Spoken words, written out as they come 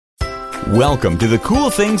Welcome to the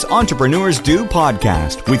Cool Things Entrepreneurs Do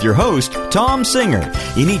podcast with your host, Tom Singer.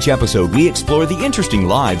 In each episode, we explore the interesting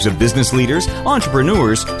lives of business leaders,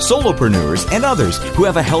 entrepreneurs, solopreneurs, and others who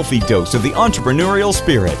have a healthy dose of the entrepreneurial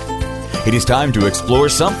spirit. It is time to explore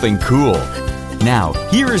something cool. Now,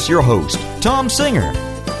 here is your host, Tom Singer.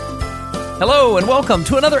 Hello and welcome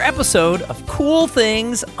to another episode of Cool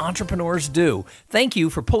Things Entrepreneurs Do. Thank you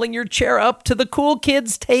for pulling your chair up to the cool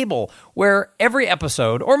kids table, where every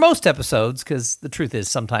episode, or most episodes, because the truth is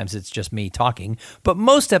sometimes it's just me talking, but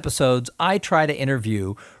most episodes I try to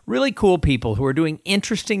interview really cool people who are doing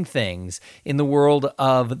interesting things in the world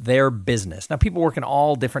of their business. Now, people work in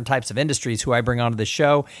all different types of industries who I bring onto the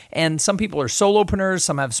show, and some people are solopreneurs,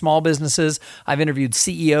 some have small businesses. I've interviewed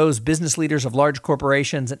CEOs, business leaders of large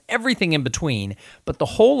corporations, and everything in between. But the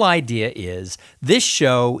whole idea is this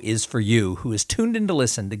show is for you who is tuned in to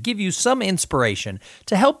listen, to give you some inspiration,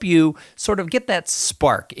 to help you sort of get that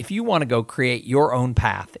spark if you want to go create your own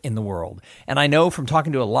path in the world. And I know from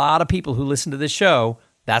talking to a lot of people who listen to this show,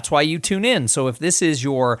 that's why you tune in. So if this is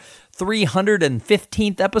your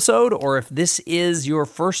 315th episode, or if this is your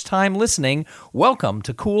first time listening, welcome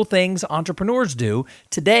to Cool Things Entrepreneurs Do.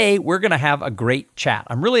 Today, we're going to have a great chat.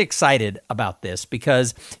 I'm really excited about this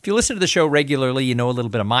because if you listen to the show regularly, you know a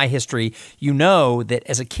little bit of my history. You know that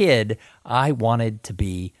as a kid, I wanted to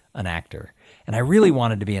be an actor. And I really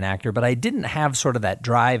wanted to be an actor, but I didn't have sort of that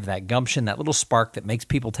drive, that gumption, that little spark that makes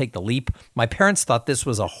people take the leap. My parents thought this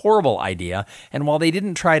was a horrible idea. And while they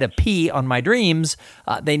didn't try to pee on my dreams,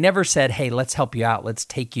 they never said, hey, let's help you out. Let's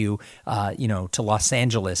take you, to Los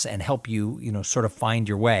Angeles and help you, sort of find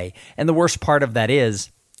your way. And the worst part of that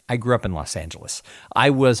is I grew up in Los Angeles.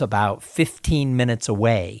 I was about 15 minutes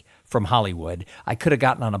away from Hollywood. I could have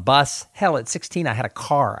gotten on a bus. Hell, at 16, I had a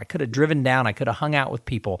car. I could have driven down. I could have hung out with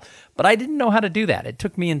people. But I didn't know how to do that. It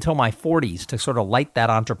took me until my 40s to sort of light that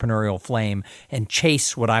entrepreneurial flame and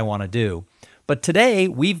chase what I want to do. But today,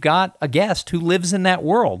 we've got a guest who lives in that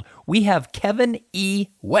world. We have Kevin E.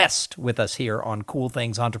 West with us here on Cool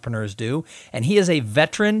Things Entrepreneurs Do, and he is a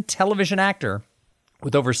veteran television actor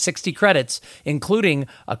with over 60 credits, including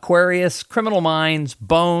Aquarius, Criminal Minds,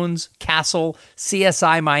 Bones, Castle,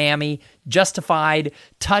 CSI Miami, Justified,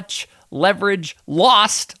 Touch, Leverage,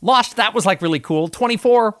 Lost, that was like really cool,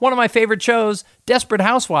 24, one of my favorite shows, Desperate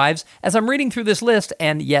Housewives. As I'm reading through this list,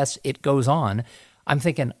 and yes, it goes on, I'm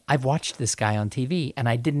thinking, I've watched this guy on TV, and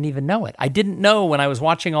I didn't even know it. I didn't know when I was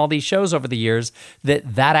watching all these shows over the years that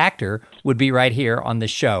actor would be right here on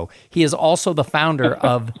this show. He is also the founder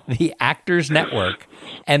of the Actors Network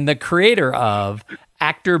and the creator of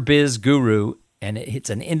Actor Biz Guru, and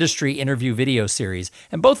it's an industry interview video series.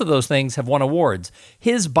 And both of those things have won awards.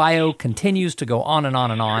 His bio continues to go on and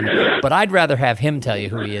on and on, but I'd rather have him tell you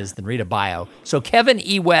who he is than read a bio. So Kevin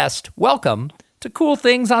E. West, welcome to Cool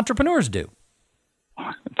Things Entrepreneurs Do.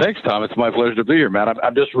 Thanks, Tom. It's my pleasure to be here, man.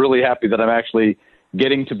 I'm just really happy that I'm actually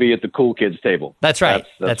getting to be at the cool kids table. That's right.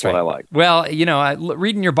 That's right. what I like. Well,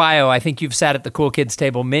 reading your bio, I think you've sat at the cool kids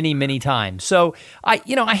table many, many times. So I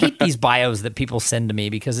hate these bios that people send to me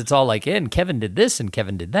because it's all like, and Kevin did this and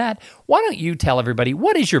Kevin did that. Why don't you tell everybody,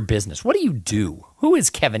 what is your business? What do you do? Who is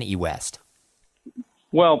Kevin E. West?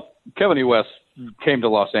 Well, Kevin E. West came to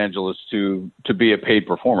Los Angeles to be a paid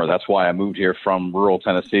performer. That's why I moved here from rural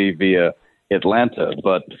Tennessee via Atlanta.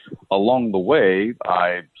 But along the way,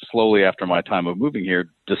 I slowly, after my time of moving here,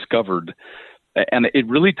 discovered, and it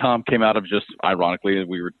really, Tom, came out of just, ironically, as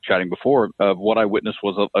we were chatting before, of what I witnessed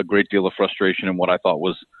was a great deal of frustration and what I thought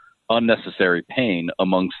was unnecessary pain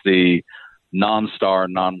amongst the non-star,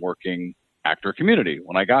 non-working actor community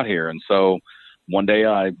when I got here. And so one day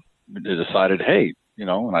I decided, hey,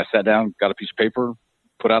 and I sat down, got a piece of paper,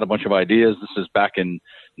 put out a bunch of ideas. This is back in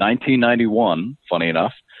 1991, funny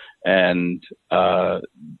enough, and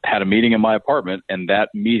had a meeting in my apartment, and that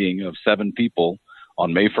meeting of 7 people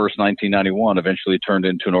on May 1st, 1991, eventually turned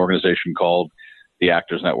into an organization called the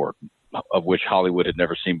Actors Network, of which Hollywood had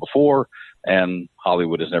never seen before, and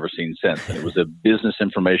Hollywood has never seen since. And it was a business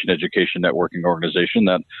information education networking organization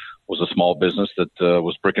that was a small business that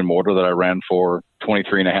was brick and mortar that I ran for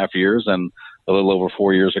 23 and a half years, and a little over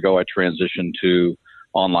 4 years ago, I transitioned to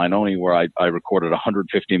online only, where I recorded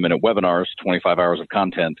 150-minute webinars, 25 hours of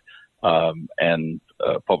content, and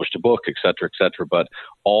published a book, et cetera, but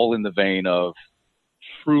all in the vein of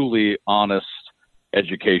truly honest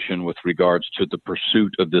education with regards to the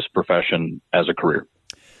pursuit of this profession as a career.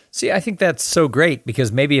 See, I think that's so great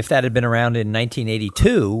because maybe if that had been around in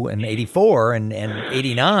 1982 and 84 and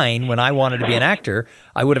 89 when I wanted to be an actor,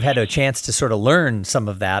 I would have had a chance to sort of learn some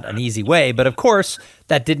of that an easy way. But of course,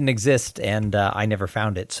 that didn't exist and I never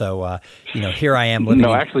found it. So, here I am living.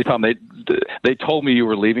 No, actually, Tom, they told me you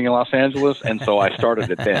were leaving in Los Angeles, and so I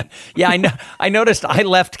started it then. Yeah, I noticed I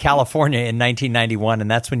left California in 1991,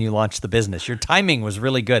 and that's when you launched the business. Your timing was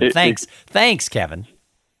really good. Thanks, Kevin.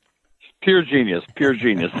 Pure genius.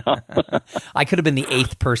 I could have been the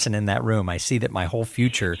 8th person in that room. I see that my whole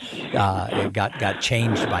future got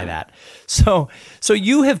changed by that. So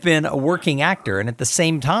you have been a working actor, and at the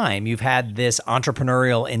same time, you've had this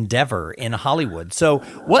entrepreneurial endeavor in Hollywood. So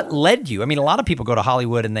what led you? I mean, a lot of people go to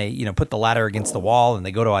Hollywood and they, put the ladder against the wall and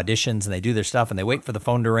they go to auditions and they do their stuff and they wait for the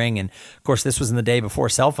phone to ring. And of course, this was in the day before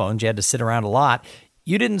cell phones. You had to sit around a lot.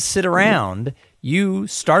 You didn't sit around. You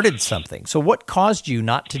started something. So what caused you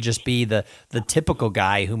not to just be the typical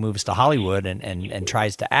guy who moves to Hollywood and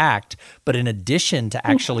tries to act, but in addition to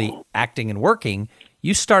actually acting and working,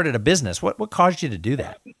 you started a business. What caused you to do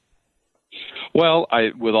that? Well,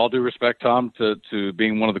 with all due respect, Tom, to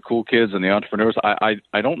being one of the cool kids and the entrepreneurs,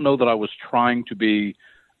 I don't know that I was trying to be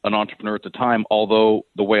an entrepreneur at the time, although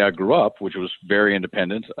the way I grew up, which was very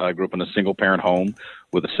independent, I grew up in a single parent home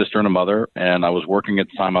with a sister and a mother, and I was working at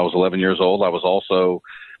the time I was 11 years old. I was also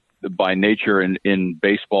by nature in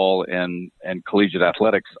baseball and collegiate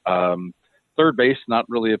athletics. Third base, not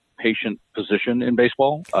really a patient position in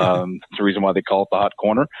baseball. That's the reason why they call it the hot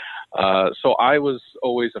corner. So I was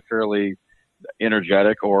always a fairly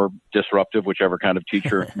energetic or disruptive, whichever kind of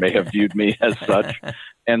teacher may have viewed me as such.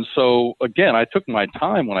 And so, again, I took my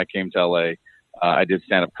time when I came to LA. I did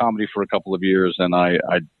stand-up comedy for a couple of years, and I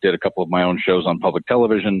did a couple of my own shows on public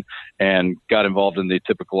television and got involved in the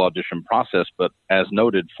typical audition process. But as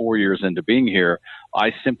noted, 4 years into being here,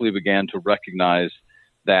 I simply began to recognize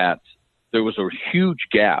that there was a huge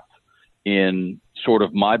gap in sort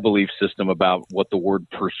of my belief system about what the word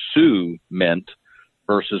pursue meant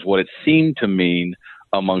versus what it seemed to mean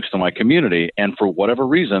amongst my community. And for whatever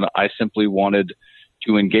reason, I simply wanted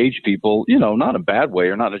to engage people, not in a bad way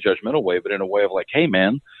or not in a judgmental way, but in a way of like, hey,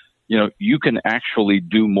 man, you can actually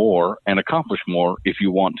do more and accomplish more if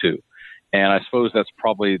you want to. And I suppose that's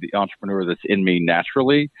probably the entrepreneur that's in me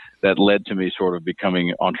naturally that led to me sort of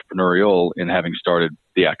becoming entrepreneurial in having started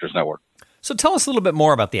the Actors Network. So tell us a little bit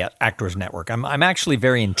more about the Actors Network. I'm actually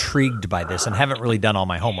very intrigued by this and haven't really done all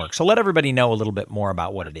my homework. So let everybody know a little bit more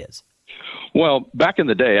about what it is. Well, back in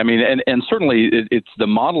the day, I mean, and certainly it's the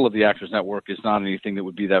model of the Actors Network is not anything that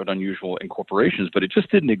would be that unusual in corporations, but it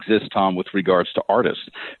just didn't exist, Tom, with regards to artists.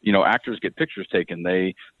 Actors get pictures taken.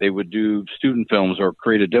 They would do student films or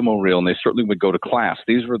create a demo reel, and they certainly would go to class.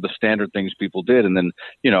 These were the standard things people did. And then,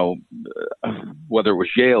 whether it was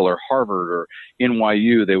Yale or Harvard or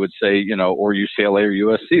NYU, they would say, or UCLA or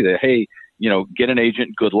USC, that, hey, get an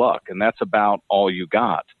agent, good luck. And that's about all you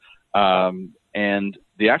got. And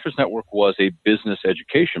the Actors Network was a business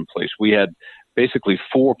education place. We had basically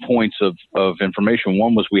 4 points of information.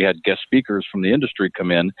 One was we had guest speakers from the industry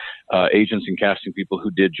come in, agents and casting people who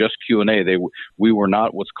did just Q&A. We were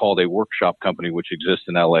not what's called a workshop company, which exists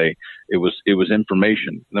in LA. It was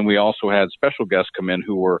information. And then we also had special guests come in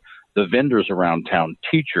who were the vendors around town,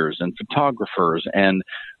 teachers and photographers and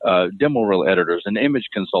demo reel editors and image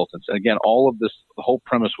consultants. And again, all of this, the whole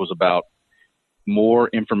premise was about more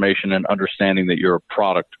information and understanding that you're a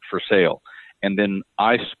product for sale. And then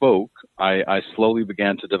I slowly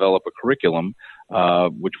began to develop a curriculum,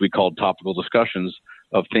 which we called Topical Discussions,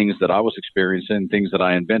 of things that I was experiencing, things that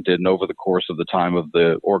I invented. And over the course of the time of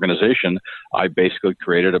the organization, I basically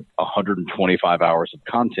created 125 hours of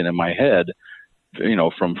content in my head,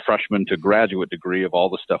 from freshman to graduate degree of all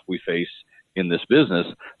the stuff we face in this business.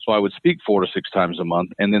 So I would speak 4 to 6 times a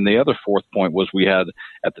month. And then the other fourth point was we had,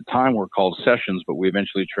 at the time, were called sessions, but we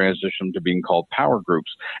eventually transitioned to being called power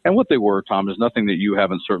groups. And what they were, Tom, is nothing that you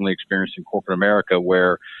haven't certainly experienced in corporate America,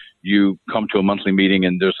 where you come to a monthly meeting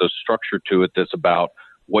and there's a structure to it that's about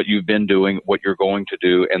what you've been doing, what you're going to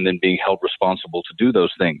do, and then being held responsible to do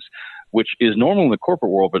those things, which is normal in the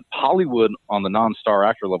corporate world, but Hollywood on the non-star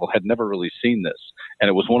actor level had never really seen this. And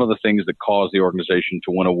it was one of the things that caused the organization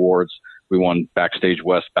to win awards. We won Backstage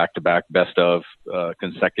West back-to-back, best of,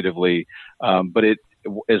 consecutively. But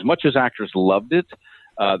as much as actors loved it,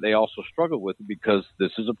 they also struggled with it because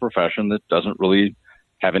this is a profession that doesn't really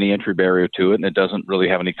have any entry barrier to it, and it doesn't really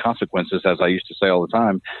have any consequences. As I used to say all the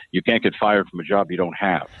time, you can't get fired from a job you don't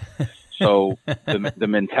have. So the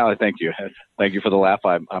mentality, thank you for the laugh.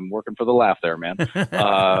 I'm working for the laugh there, man.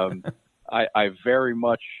 I very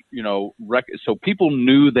much, so people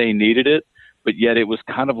knew they needed it, but yet it was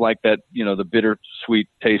kind of like that, the bittersweet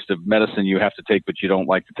taste of medicine you have to take, but you don't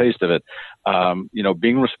like the taste of it.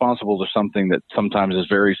 Being responsible to something that sometimes is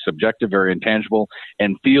very subjective, very intangible,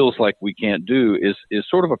 and feels like we can't do is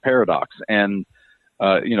sort of a paradox. And,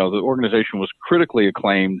 the organization was critically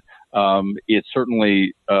acclaimed. It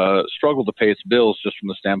certainly struggled to pay its bills just from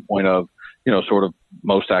the standpoint of, sort of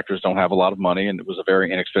most actors don't have a lot of money, and it was a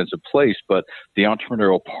very inexpensive place. But the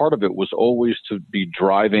entrepreneurial part of it was always to be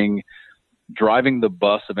driving the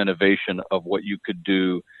bus of innovation of what you could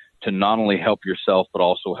do to not only help yourself, but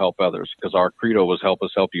also help others. Because our credo was help us,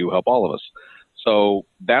 help you, help all of us. So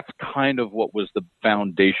that's kind of what was the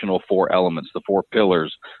foundational 4 elements, the 4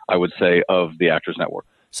 pillars, I would say, of the Actors Network.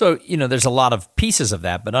 So, there's a lot of pieces of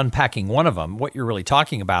that, but unpacking one of them, what you're really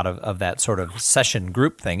talking about of that sort of session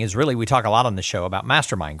group thing is really, we talk a lot on the show about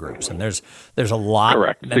mastermind groups, and there's a lot.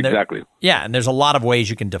 Correct. Exactly. And there's a lot of ways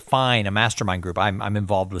you can define a mastermind group. I'm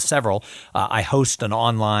involved with several. I host an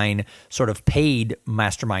online sort of paid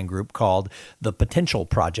mastermind group called The Potential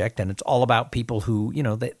Project, and it's all about people who,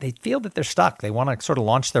 they feel that they're stuck. They want to sort of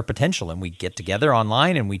launch their potential, and we get together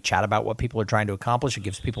online and we chat about what people are trying to accomplish. It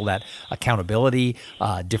gives people that accountability,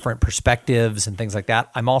 different perspectives and things like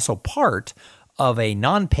that. I'm also part of a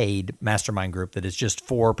non-paid mastermind group that is just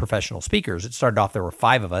 4 professional speakers. It started off, there were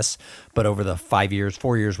 5 of us, but over the 4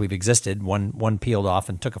 years we've existed, one peeled off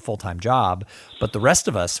and took a full-time job. But the rest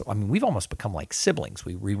of us, we've almost become like siblings.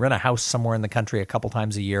 We rent a house somewhere in the country a couple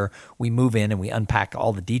times a year. We move in and we unpack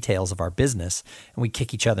all the details of our business, and we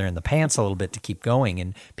kick each other in the pants a little bit to keep going.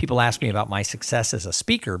 And people ask me about my success as a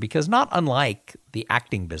speaker, because not unlike the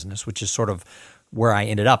acting business, which is sort of where I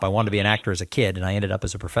ended up. I wanted to be an actor as a kid, and I ended up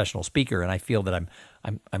as a professional speaker. And I feel that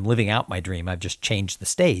I'm living out my dream. I've just changed the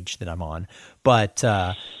stage that I'm on. But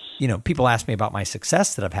people ask me about my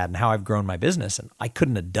success that I've had and how I've grown my business, and I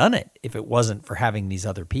couldn't have done it if it wasn't for having these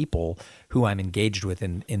other people who I'm engaged with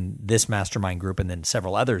in this mastermind group, and then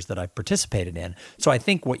several others that I've participated in. So I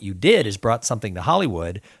think what you did is brought something to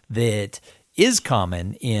Hollywood that is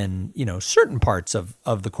common in, certain parts of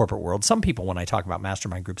the corporate world. Some people, when I talk about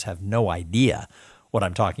mastermind groups, have no idea what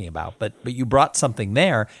I'm talking about. But you brought something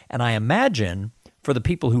there, and I imagine for the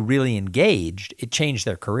people who really engaged, it changed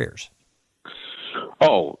their careers.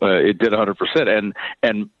 Oh, it did 100%.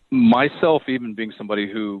 And myself, even being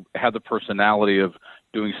somebody who had the personality of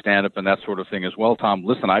doing stand-up and that sort of thing as well, Tom,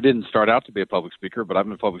 listen, I didn't start out to be a public speaker, but I've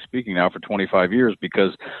been public speaking now for 25 years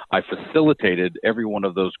because I facilitated every one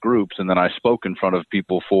of those groups, and then I spoke in front of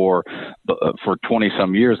people for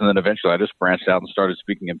 20-some years, and then eventually I just branched out and started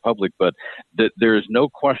speaking in public. But there is no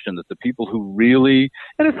question that the people who really,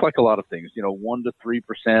 and it's like a lot of things, 1 to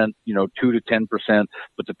 3%, 2 to 10%,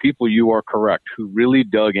 but the people, you are correct, who really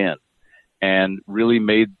dug in and really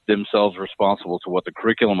made themselves responsible to what the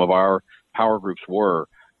curriculum of our power groups were,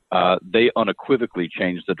 they unequivocally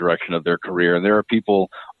changed the direction of their career. And there are people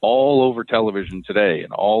all over television today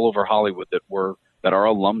and all over Hollywood that are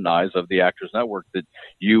alumni of the Actors Network that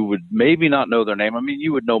you would maybe not know their name.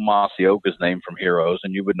 You would know Masioka's name from Heroes,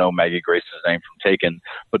 and you would know Maggie Grace's name from Taken.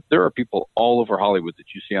 But there are people all over Hollywood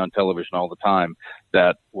that you see on television all the time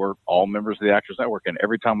that were all members of the Actors Network. And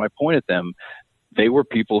every time I point at them, they were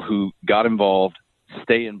people who got involved,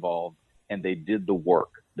 stay involved, and they did the work.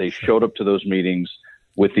 They showed up to those meetings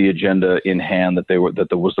with the agenda in hand, that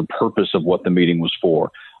was the purpose of what the meeting was for.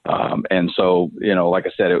 And so, like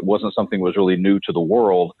I said, it wasn't something that was really new to the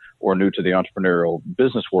world or new to the entrepreneurial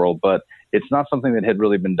business world, but it's not something that had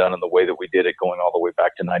really been done in the way that we did it going all the way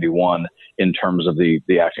back to 91 in terms of the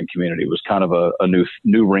acting community. It was kind of a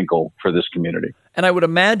new wrinkle for this community. And I would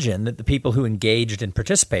imagine that the people who engaged and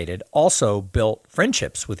participated also built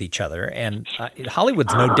friendships with each other. And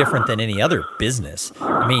Hollywood's no different than any other business.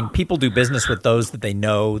 People do business with those that they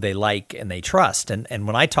know, they like, and they trust. And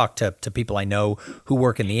when I talk to people I know who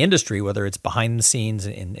work in the industry, whether it's behind the scenes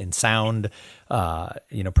in sound,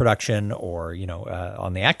 production, or,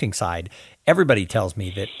 on the acting side, everybody tells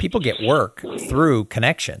me that people get work through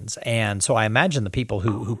connections. And so I imagine the people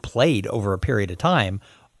who played over a period of time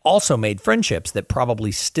also made friendships that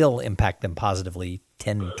probably still impact them positively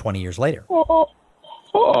 10, 20 years later.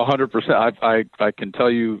 100%. I can tell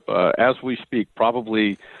you, as we speak,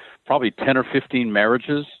 probably 10 or 15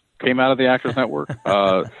 marriages came out of the Actors Network.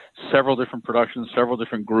 Several different productions, several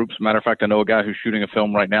different groups. Matter of fact, I know a guy who's shooting a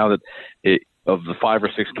film right now that of the 5 or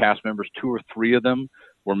 6 cast members, 2 or 3 of them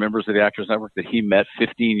were members of the Actors Network that he met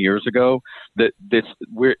 15 years ago.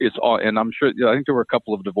 It's all, and I'm sure, I think there were a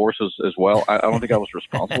couple of divorces as well. I don't think I was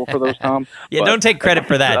responsible for those, Tom. Yeah, don't take credit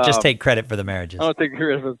for that. Just take credit for the marriages. I don't take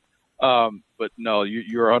credit for. But no,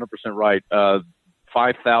 you're 100% right.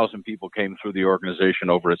 5,000 people came through the organization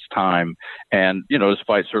over its time. And,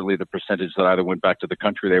 despite certainly the percentage that either went back to the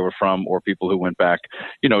country they were from or people who went back,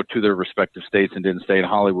 to their respective states and didn't stay in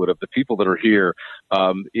Hollywood, of the people that are here,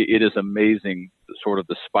 it is amazing, sort of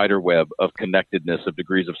the spider web of connectedness, of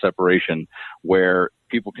degrees of separation, where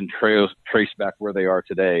people can trace back where they are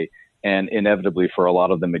today. And inevitably, for a lot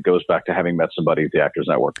of them, it goes back to having met somebody at the Actors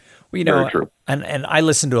Network. Well, Very true. And I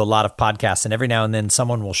listen to a lot of podcasts, and every now and then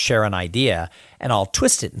someone will share an idea, and I'll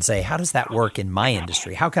twist it and say, how does that work in my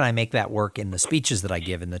industry? How can I make that work in the speeches that I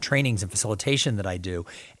give, in the trainings and facilitation that I do?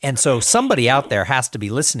 And so somebody out there has to be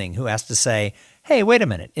listening who has to say, hey, wait a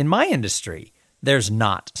minute, in my industry, there's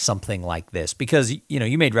not something like this, because,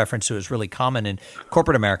 you made reference to it's really common in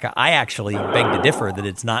corporate America. I actually beg to differ that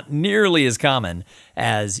it's not nearly as common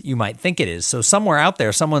as you might think it is. So somewhere out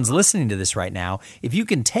there, someone's listening to this right now. If you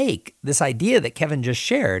can take this idea that Kevin just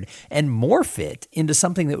shared and morph it into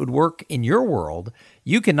something that would work in your world,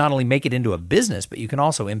 you can not only make it into a business, but you can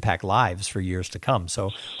also impact lives for years to come. So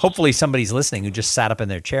hopefully somebody's listening who just sat up in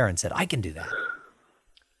their chair and said, I can do that.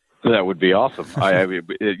 That would be awesome. I mean,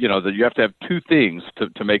 that you have to have two things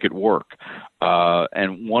to make it work.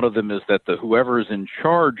 And one of them is that whoever is in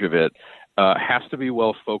charge of it has to be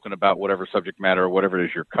well spoken about whatever subject matter or whatever it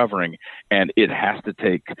is you're covering. And it has to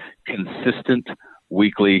take consistent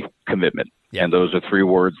weekly commitment. Yeah. And those are three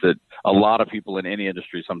words that a lot of people in any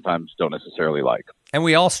industry sometimes don't necessarily like. And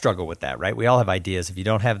we all struggle with that, right? We all have ideas. If you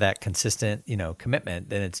don't have that consistent, commitment,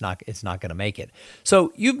 then it's not going to make it.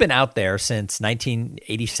 So you've been out there since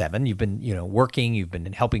 1987. You've been, working. You've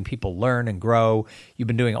been helping people learn and grow. You've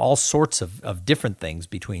been doing all sorts of different things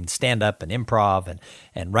between stand-up and improv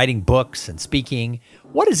and writing books and speaking.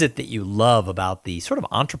 What is it that you love about the sort of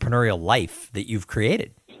entrepreneurial life that you've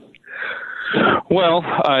created? Well,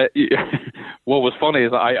 what was funny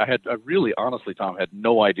is I really, honestly, Tom, had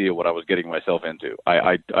no idea what I was getting myself into.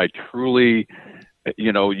 I truly,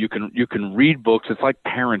 you can read books. It's like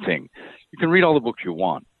parenting. You can read all the books you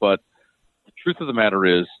want, but the truth of the matter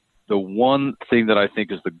is, the one thing that I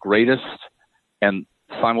think is the greatest and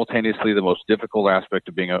simultaneously the most difficult aspect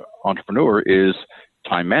of being an entrepreneur is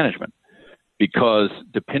time management. Because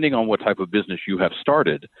depending on what type of business you have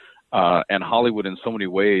started, and Hollywood in so many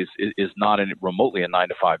ways is not remotely a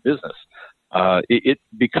 9-to-5 business. It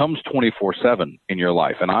becomes 24/7 in your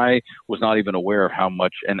life. And I was not even aware of how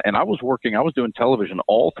much, and I was doing television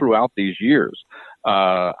all throughout these years.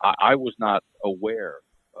 I was not aware,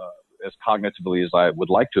 as cognitively as I would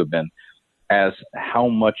like to have been, as how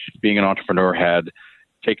much being an entrepreneur had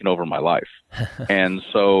taken over my life. And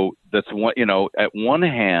so that's one, at one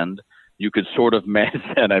hand, you could sort of manage,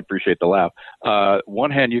 and I appreciate the laugh.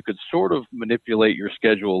 One hand, you could sort of manipulate your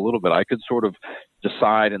schedule a little bit. I could sort of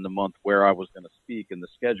decide in the month where I was going to speak in the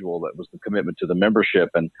schedule. That was the commitment to the membership.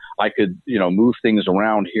 And I could, move things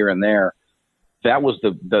around here and there. That was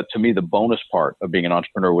to me, the bonus part of being an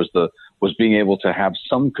entrepreneur was being able to have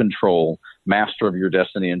some control, master of your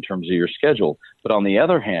destiny in terms of your schedule. But on the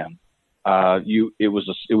other hand, it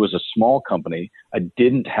was a small company. I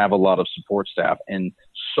didn't have a lot of support staff, and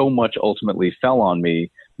so much ultimately fell on me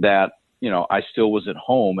that, I still was at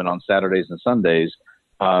home and on Saturdays and Sundays,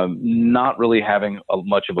 not really having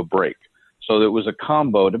much of a break. So it was a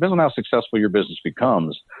combo. It depends on how successful your business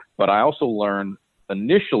becomes. But I also learned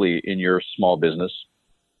initially in your small business,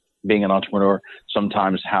 being an entrepreneur,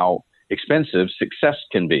 sometimes how expensive success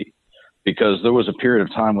can be. Because there was a period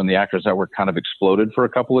of time when the Actors Network kind of exploded for a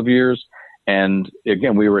couple of years. And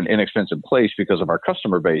again, we were an inexpensive place because of our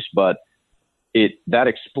customer base. But that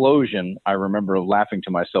explosion, I remember laughing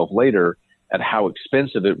to myself later at how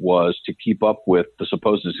expensive it was to keep up with the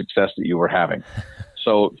supposed success that you were having.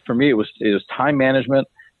 So for me, it was time management.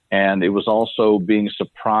 And it was also being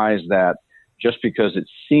surprised that just because it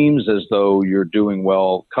seems as though you're doing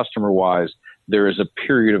well customer-wise, there is a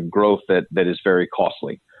period of growth that is very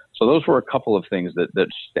costly. So those were a couple of things that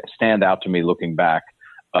stand out to me looking back,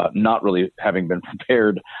 not really having been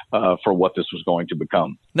prepared for what this was going to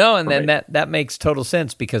become. No, and then that makes total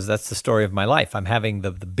sense, because that's the story of my life. I'm having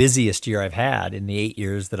the busiest year I've had in the 8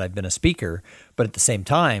 years that I've been a speaker, but at the same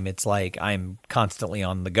time, it's like I'm constantly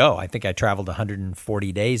on the go. I think I traveled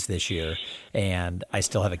 140 days this year, and I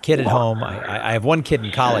still have a kid at home. I have one kid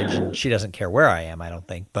in college, and she doesn't care where I am, I don't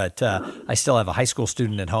think, but I still have a high school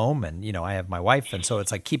student at home, and, I have my wife, and so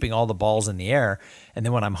it's like keeping all the balls in the air. And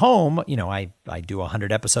then when I'm home, I do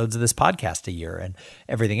 100 episodes of this podcast a year and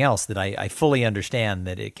everything else that I fully understand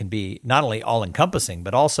that it can be not only all-encompassing,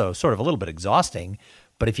 but also sort of a little bit exhausting.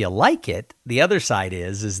 But if you like it, the other side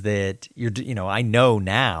is that I know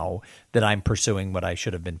now that I'm pursuing what I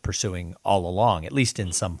should have been pursuing all along, at least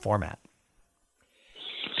in some format.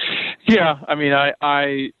 Yeah, I mean,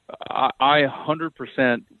 I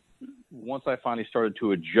 100%. Once I finally started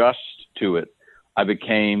to adjust to it, I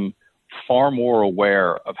became far more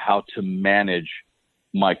aware of how to manage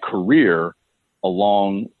my career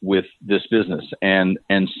along with this business, and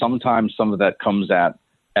sometimes some of that comes at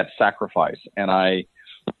sacrifice. And I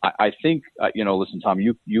think listen, Tom,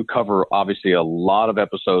 you cover obviously a lot of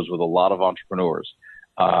episodes with a lot of entrepreneurs,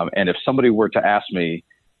 and if somebody were to ask me,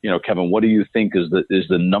 Kevin, what do you think is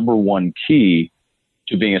the number one key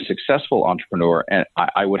to being a successful entrepreneur? And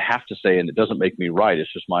I would have to say, and it doesn't make me right,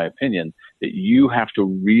 it's just my opinion, that you have to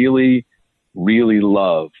really, really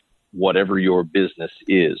love whatever your business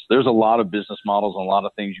is. There's a lot of business models and a lot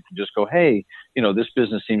of things you can just go, hey, this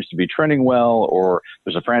business seems to be trending well, or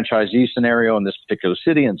there's a franchisee scenario in this particular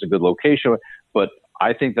city and it's a good location. But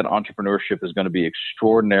I think that entrepreneurship is going to be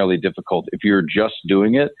extraordinarily difficult if you're just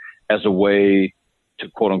doing it as a way to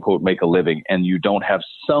quote unquote make a living, and you don't have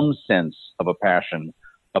some sense of a passion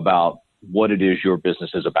about what it is your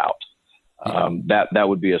business is about. That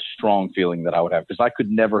would be a strong feeling that I would have, because I could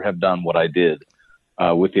never have done what I did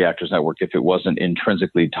with the Actors Network if it wasn't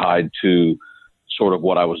intrinsically tied to sort of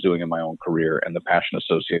what I was doing in my own career and the passion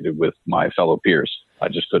associated with my fellow peers. I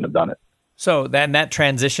just couldn't have done it. So then that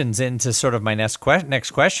transitions into sort of my next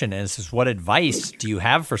question is what advice do you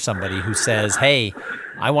have for somebody who says, hey,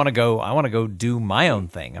 I want to go do my own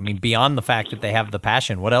thing? I mean, beyond the fact that they have the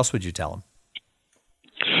passion, what else would you tell them?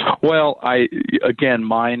 Well,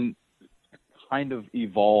 mine kind of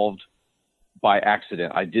evolved by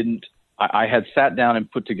accident. I had sat down and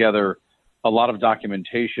put together a lot of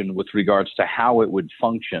documentation with regards to how it would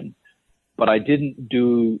function, but I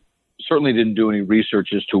certainly didn't do any research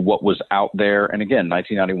as to what was out there. And again,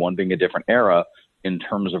 1991 being a different era in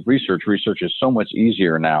terms of research is so much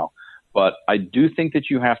easier now. But I do think that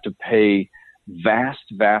you have to pay vast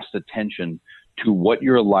attention to what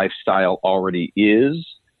your lifestyle already is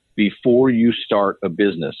before you start a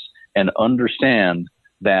business, and understand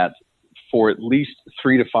that for at least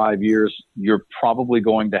 3 to 5 years, you're probably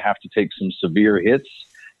going to have to take some severe hits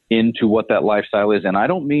into what that lifestyle is. And I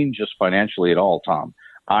don't mean just financially at all, Tom.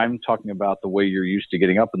 I'm talking about the way you're used to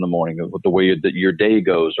getting up in the morning, the way that your day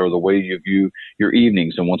goes, or the way you view your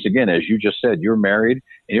evenings. And once again, as you just said, you're married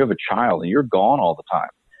and you have a child and you're gone all the time.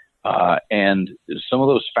 And some of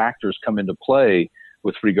those factors come into play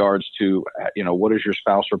with regards to, what is your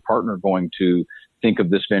spouse or partner going to think of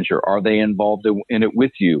this venture? Are they involved in it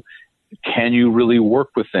with you? Can you really work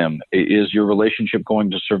with them? Is your relationship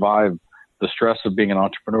going to survive the stress of being an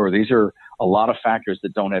entrepreneur? These are a lot of factors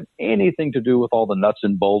that don't have anything to do with all the nuts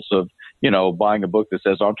and bolts of, buying a book that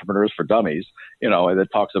says Entrepreneurs for Dummies, that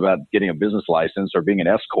talks about getting a business license or being an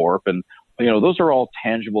S Corp. And, those are all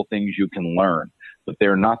tangible things you can learn, but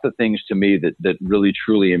they're not the things to me that really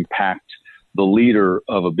truly impact the leader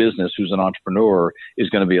of a business who's an entrepreneur. Is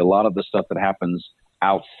going to be a lot of the stuff that happens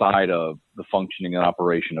outside of the functioning and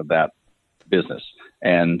operation of that business.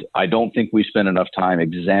 And I don't think we spend enough time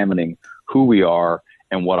examining who we are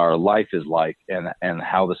and what our life is like, and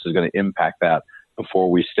how this is going to impact that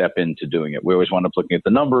before we step into doing it. We always wind up looking at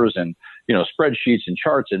the numbers and, spreadsheets and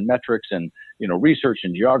charts and metrics and, research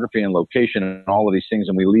and geography and location and all of these things.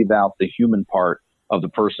 And we leave out the human part of the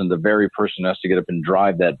very person who has to get up and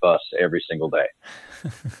drive that bus every single day.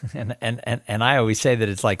 And I always say that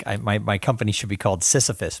it's like my company should be called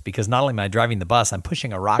Sisyphus, because not only am I driving the bus, I'm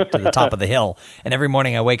pushing a rock to the top of the hill. And every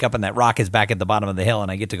morning I wake up and that rock is back at the bottom of the hill, and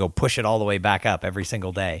I get to go push it all the way back up every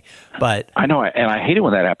single day. But I know, and I hate it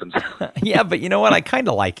when that happens. Yeah, but you know what? I kind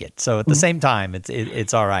of like it. So at the same time,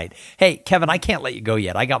 it's all right. Hey, Kevin, I can't let you go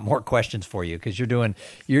yet. I got more questions for you, because you're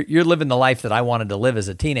living the life that I wanted to live as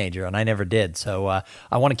a teenager, and I never did. So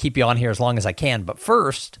I want to keep you on here as long as I can. But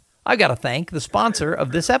first, I got to thank the sponsor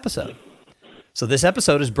of this episode. So this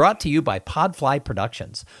episode is brought to you by Podfly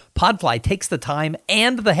Productions. Podfly takes the time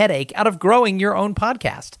and the headache out of growing your own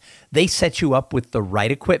podcast. They set you up with the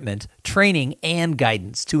right equipment, training, and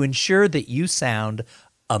guidance to ensure that you sound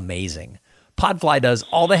amazing. Podfly does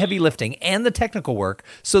all the heavy lifting and the technical work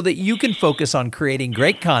so that you can focus on creating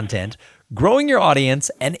great content, growing your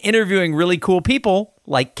audience, and interviewing really cool people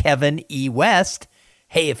like Kevin E. West.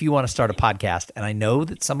 Hey, if you want to start a podcast, and I know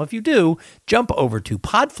that some of you do, jump over to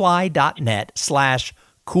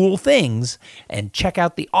podfly.net/coolthings and check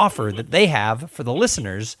out the offer that they have for the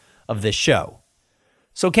listeners of this show.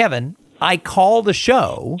 So, Kevin, I call the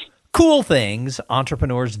show Cool Things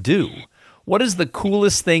Entrepreneurs Do. What is the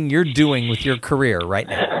coolest thing you're doing with your career right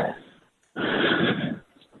now?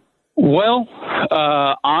 Well,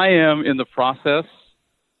 I am in the process.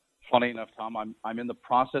 Funny enough, Tom, I'm in the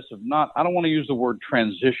process of I don't want to use the word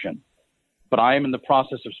transition, but I am in the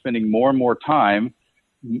process of spending more and more time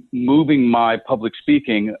moving my public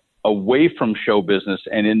speaking away from show business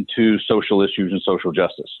and into social issues and social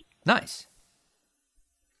justice. Nice.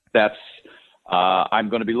 That's I'm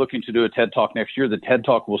going to be looking to do a TED Talk next year. The TED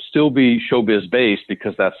Talk will still be showbiz based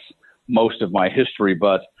because that's most of my history,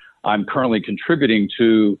 but I'm currently contributing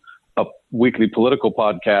to a weekly political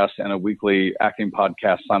podcast and a weekly acting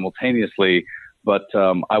podcast simultaneously. But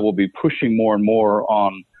I will be pushing more and more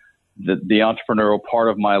on the entrepreneurial part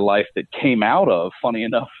of my life that came out of, funny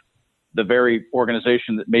enough, the very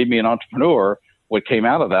organization that made me an entrepreneur. What came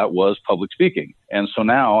out of that was public speaking. And so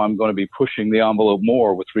now I'm going to be pushing the envelope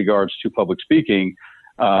more with regards to public speaking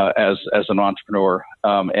as an entrepreneur,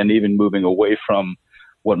 and even moving away from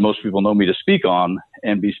what most people know me to speak on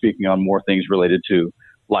and be speaking on more things related to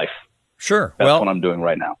life. Sure. That's what I'm doing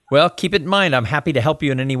right now. Well, keep it in mind. I'm happy to help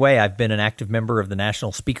you in any way. I've been an active member of the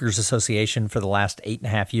National Speakers Association for the last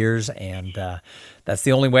 8.5 years, and that's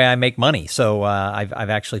the only way I make money. So I've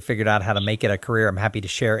actually figured out how to make it a career. I'm happy to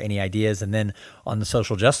share any ideas. And then on the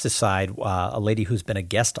social justice side, a lady who's been a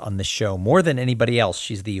guest on this show more than anybody else,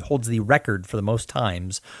 holds the record for the most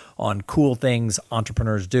times on cool things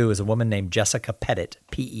entrepreneurs do, is a woman named Jessica Pettit,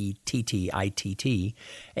 Pettitt,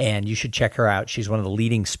 and you should check her out. She's one of the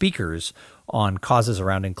leading speakers on causes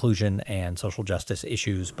around inclusion and social justice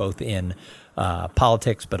issues, both in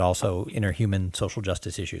politics, but also interhuman social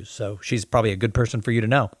justice issues. So she's probably a good person for you to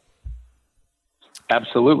know.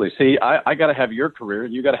 Absolutely. See, I got to have your career.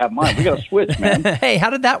 You got to have mine. We got to switch, man. Hey, how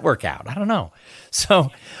did that work out? I don't know. So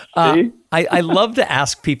I love to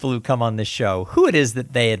ask people who come on this show who it is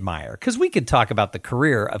that they admire, because we could talk about the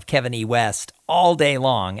career of Kevin E. West all day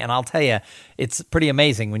long. And I'll tell you, it's pretty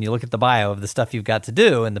amazing when you look at the bio of the stuff you've got to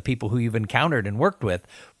do and the people who you've encountered and worked with.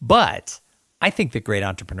 But I think that great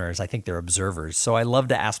entrepreneurs, I think they're observers. So I love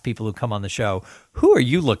to ask people who come on the show, who are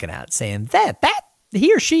you looking at saying that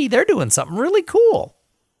he or she, they're doing something really cool?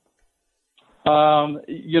 There are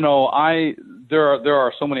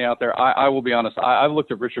so many out there. I will be honest. I've looked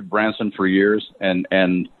at Richard Branson for years, and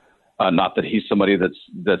not that he's somebody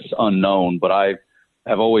that's unknown, but I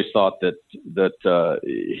have always thought that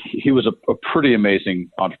he was a pretty amazing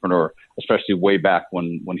entrepreneur, especially way back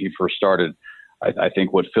when he first started. I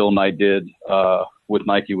think what Phil Knight did with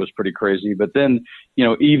Nike was pretty crazy. But then,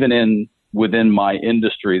 even within my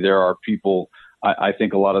industry, there are people. I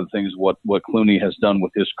think a lot of the things what Clooney has done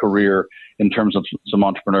with his career in terms of some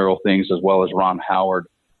entrepreneurial things, as well as Ron Howard,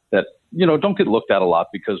 that don't get looked at a lot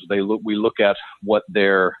because we look at what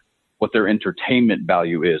their entertainment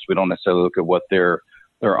value is. We don't necessarily look at what their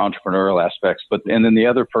entrepreneurial aspects. And then the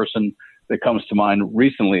other person that comes to mind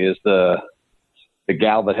recently is the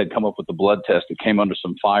gal that had come up with the blood test that came under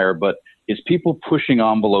some fire. But it's people pushing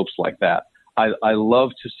envelopes like that. I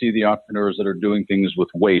love to see the entrepreneurs that are doing things with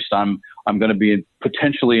waste. I'm going to be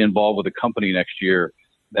potentially involved with a company next year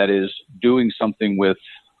that is doing something with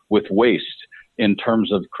waste in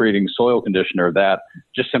terms of creating soil conditioner that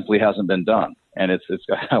just simply hasn't been done. And it's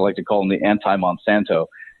I like to call them the anti-Monsanto.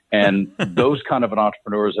 And those kind of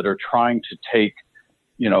entrepreneurs that are trying to take,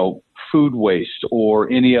 food waste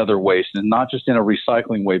or any other waste, and not just in a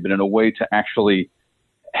recycling way, but in a way to actually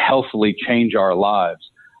healthily change our lives.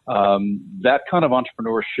 That kind of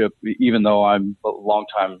entrepreneurship, even though I'm a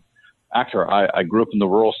longtime actor, I grew up in the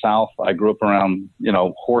rural South. I grew up around,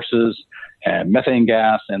 horses and methane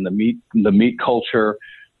gas and the meat culture,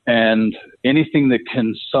 and anything that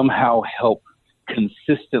can somehow help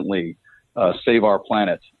consistently save our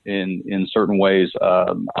planet in certain ways.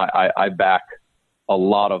 I back a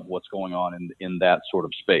lot of what's going on in that sort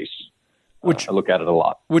of space. I look at it a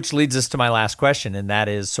lot. Which leads us to my last question, and that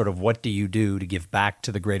is sort of what do you do to give back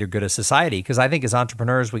to the greater good of society? Because I think as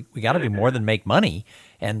entrepreneurs, we got to do more than make money.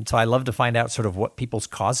 And so I love to find out sort of what people's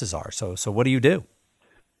causes are. So what do you do?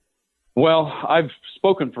 Well, I've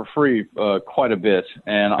spoken for free quite a bit,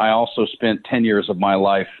 and I also spent 10 years of my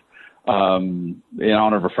life in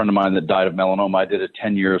honor of a friend of mine that died of melanoma. I did a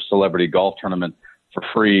 10-year celebrity golf tournament for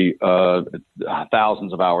free,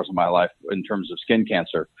 thousands of hours of my life in terms of skin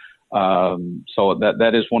cancer. So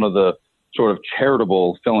that is one of the sort of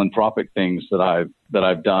charitable philanthropic things that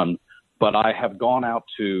I've done. But I have gone out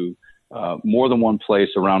to more than one place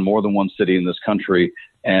around more than one city in this country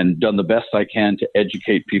and done the best I can to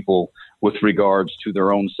educate people with regards to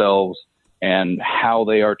their own selves and how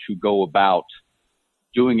they are to go about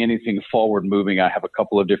doing anything forward moving. I have a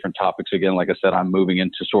couple of different topics. Again, like I said, I'm moving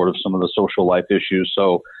into sort of some of the social life issues.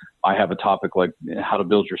 So I have a topic like how to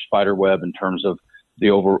build your spider web in terms of the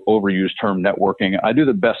overused term networking. I do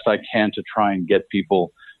the best I can to try and get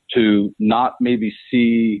people to not maybe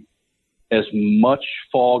see as much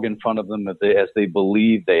fog in front of them as they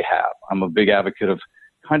believe they have. I'm a big advocate of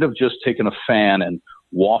kind of just taking a fan and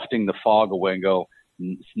wafting the fog away and go,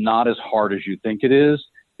 it's not as hard as you think it is.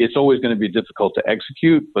 It's always going to be difficult to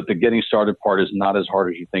execute, but the getting started part is not as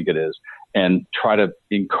hard as you think it is. And try to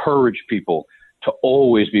encourage people to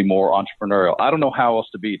always be more entrepreneurial. I don't know how else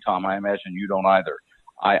to be, Tom. I imagine you don't either.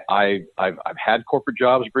 I've had corporate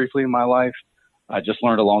jobs briefly in my life. I just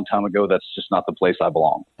learned a long time ago that's just not the place I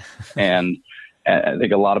belong. And I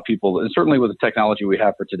think a lot of people, and certainly with the technology we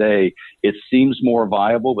have for today, it seems more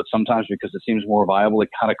viable, but sometimes because it seems more viable, it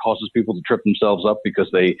kind of causes people to trip themselves up because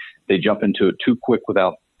they jump into it too quick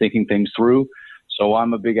without thinking things through. So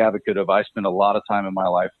I'm a big advocate of, I spend a lot of time in my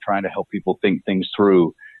life trying to help people think things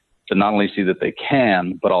through to not only see that they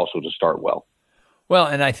can, but also to start well. Well,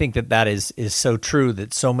 and I think that is so true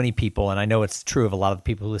that so many people, and I know it's true of a lot of the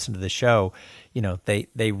people who listen to this show, you know, they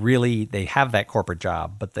have that corporate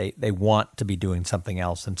job, but they want to be doing something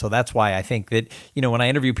else. And so that's why I think that, you know, when I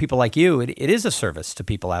interview people like you, it is a service to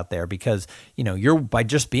people out there because, you know, you're by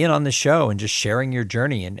just being on the show and just sharing your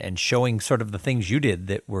journey and showing sort of the things you did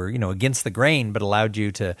that were, you know, against the grain, but allowed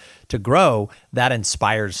you to grow, that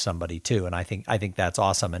inspires somebody too. And I think that's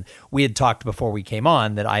awesome. And we had talked before we came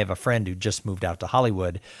on that I have a friend who just moved out to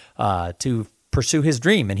Hollywood to pursue his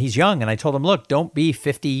dream, and he's young. And I told him, look, don't be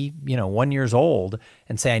 1 years old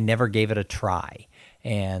and say I never gave it a try.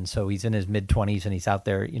 And so he's in his mid-20s and he's out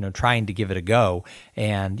there, you know, trying to give it a go.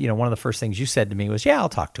 And, you know, one of the first things you said to me was, yeah, I'll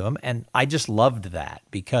talk to him. And I just loved that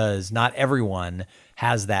because not everyone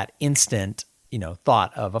has that instant, you know,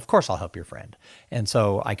 thought of course I'll help your friend. And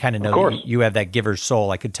so I kind of know that you have that giver's soul.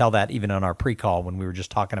 I could tell that even on our pre-call when we were just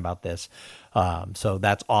talking about this. So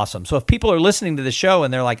that's awesome. So if people are listening to the show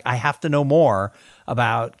and they're like, I have to know more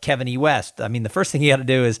about Kevin E. West, I mean, the first thing you got to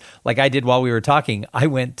do is, like I did while we were talking, I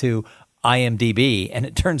went to IMDb, and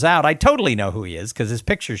it turns out I totally know who he is because his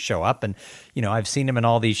pictures show up, and you know I've seen him in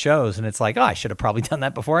all these shows, and it's like, oh, I should have probably done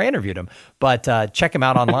that before I interviewed him. But check him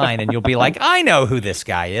out online, and you'll be like, I know who this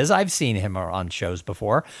guy is. I've seen him on shows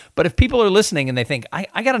before. But if people are listening and they think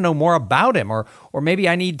I got to know more about him, or maybe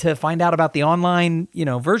I need to find out about the online, you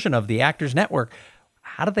know, version of the Actors Network,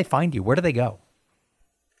 how do they find you? Where do they go?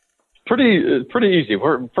 Pretty easy.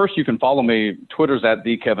 First, you can follow me. Twitter's at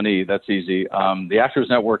 @TheKevinE. That's easy. The Actors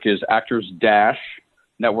Network is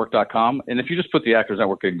actors-network.com. And if you just put the Actors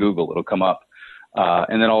Network in Google, it'll come up.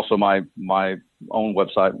 And then also my own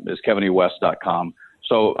website is kevinewest.com.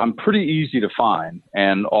 So I'm pretty easy to find.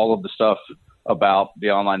 And all of the stuff about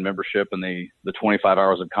the online membership and the 25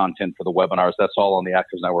 hours of content for the webinars, that's all on the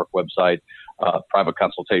Actors Network website. Private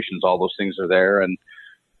consultations, all those things are there. And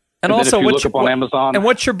also, what's your book?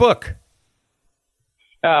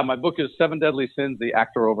 My book is 7 Deadly Sins the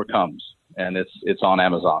Actor Overcomes, and it's on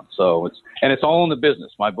Amazon. So it's all in the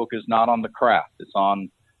business. My book is not on the craft. It's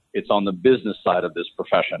on the business side of this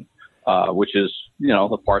profession, which is, you know,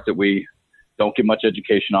 the part that we don't get much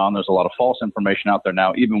education on. There's a lot of false information out there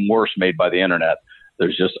now, even worse, made by the internet.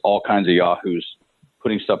 There's just all kinds of yahoos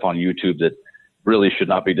putting stuff on YouTube that really should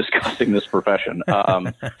not be discussing this profession.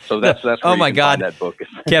 So that's where oh my God, that book.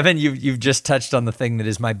 Kevin, you've just touched on the thing that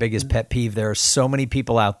is my biggest pet peeve. There are so many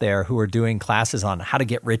people out there who are doing classes on how to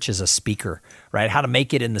get rich as a speaker, right? How to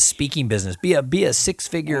make it in the speaking business, be a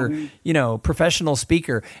six-figure, you know, professional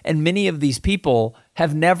speaker. And many of these people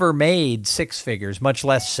have never made 6 figures, much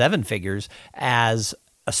less 7 figures as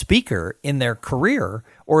a speaker in their career,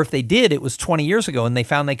 or if they did, it was 20 years ago and they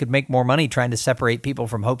found they could make more money trying to separate people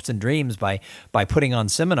from hopes and dreams by putting on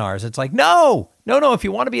seminars. It's like, no. If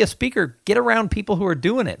you want to be a speaker, get around people who are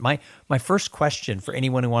doing it. My first question for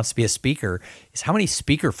anyone who wants to be a speaker is, how many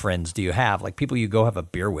speaker friends do you have? Like people you go have a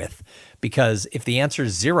beer with? Because if the answer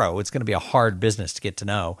is 0, it's going to be a hard business to get to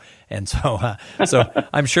know. And so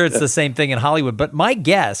I'm sure it's the same thing in Hollywood. But my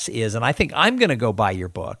guess is, and I think I'm going to go buy your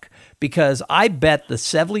book, because I bet the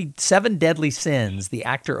 7 Deadly Sins the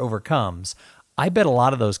Actor Overcomes, I bet a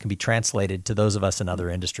lot of those can be translated to those of us in other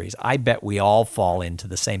industries. I bet we all fall into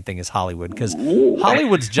the same thing as Hollywood, because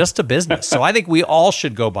Hollywood's just a business. So I think we all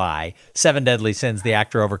should go buy 7 Deadly Sins the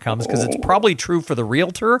Actor Overcomes, because it's probably true for the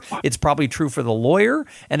realtor, it's probably true for the lawyer,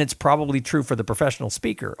 and it's probably true for the professional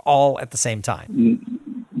speaker, all at the same time.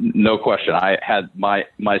 No question. I had my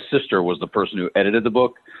sister was the person who edited the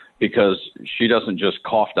book, because she doesn't just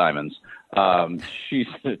cough diamonds. She's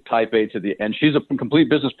type A to the end. She's a complete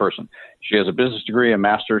business person. She has a business degree, a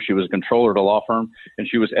master's. She was a controller at a law firm, and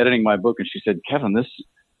she was editing my book. And she said, "Kevin, this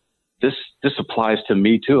applies to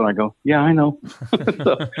me too." And I go, "Yeah, I know."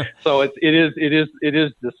 so it is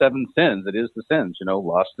the 7 sins. It is the sins, you know,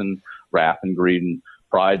 lust and wrath and greed and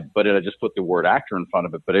pride. But I just put the word actor in front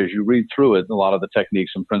of it. But as you read through it, a lot of the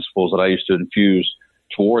techniques and principles that I used to infuse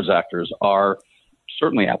towards actors are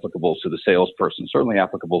certainly applicable to the salesperson, certainly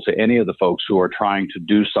applicable to any of the folks who are trying to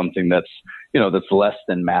do something that's less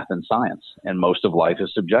than math and science. And most of life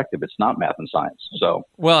is subjective. It's not math and science. So,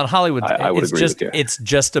 well, in Hollywood, I would agree with you. It's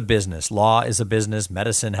just a business. Law is a business.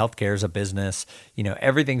 Medicine, healthcare is a business.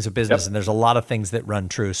 Everything's a business, and there's a lot of things that run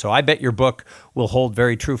true. So I bet your book will hold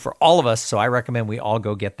very true for all of us. So I recommend we all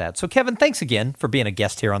go get that. So Kevin, thanks again for being a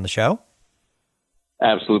guest here on the show.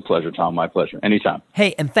 Absolute pleasure, Tom. My pleasure. Anytime.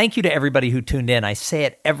 Hey, and thank you to everybody who tuned in. I say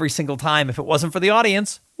it every single time. If it wasn't for the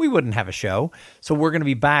audience, we wouldn't have a show. So we're going to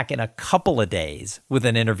be back in a couple of days with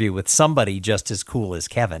an interview with somebody just as cool as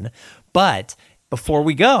Kevin. But before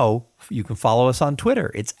we go, you can follow us on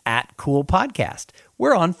Twitter. It's @CoolPodcast.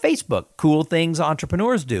 We're on Facebook, Cool Things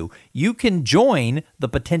Entrepreneurs Do. You can join the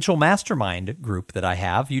Potential Mastermind group that I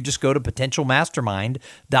have. You just go to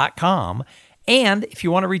potentialmastermind.com. And if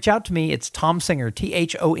you want to reach out to me, it's Tom Singer,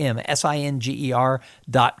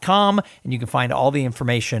 THOMSINGER.com. And you can find all the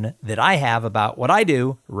information that I have about what I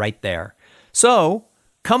do right there. So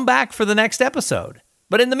come back for the next episode.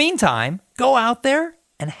 But in the meantime, go out there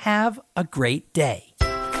and have a great day.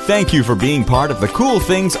 Thank you for being part of the Cool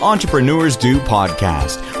Things Entrepreneurs Do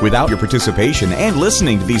podcast. Without your participation and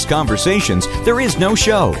listening to these conversations, there is no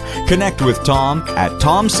show. Connect with Tom at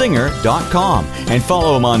TomSinger.com and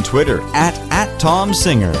follow him on Twitter at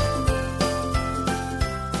 @TomSinger.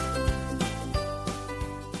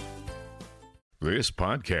 This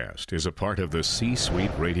podcast is a part of the C-Suite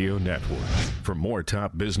Radio Network. For more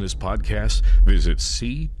top business podcasts, visit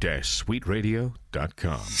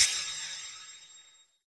c-suiteradio.com.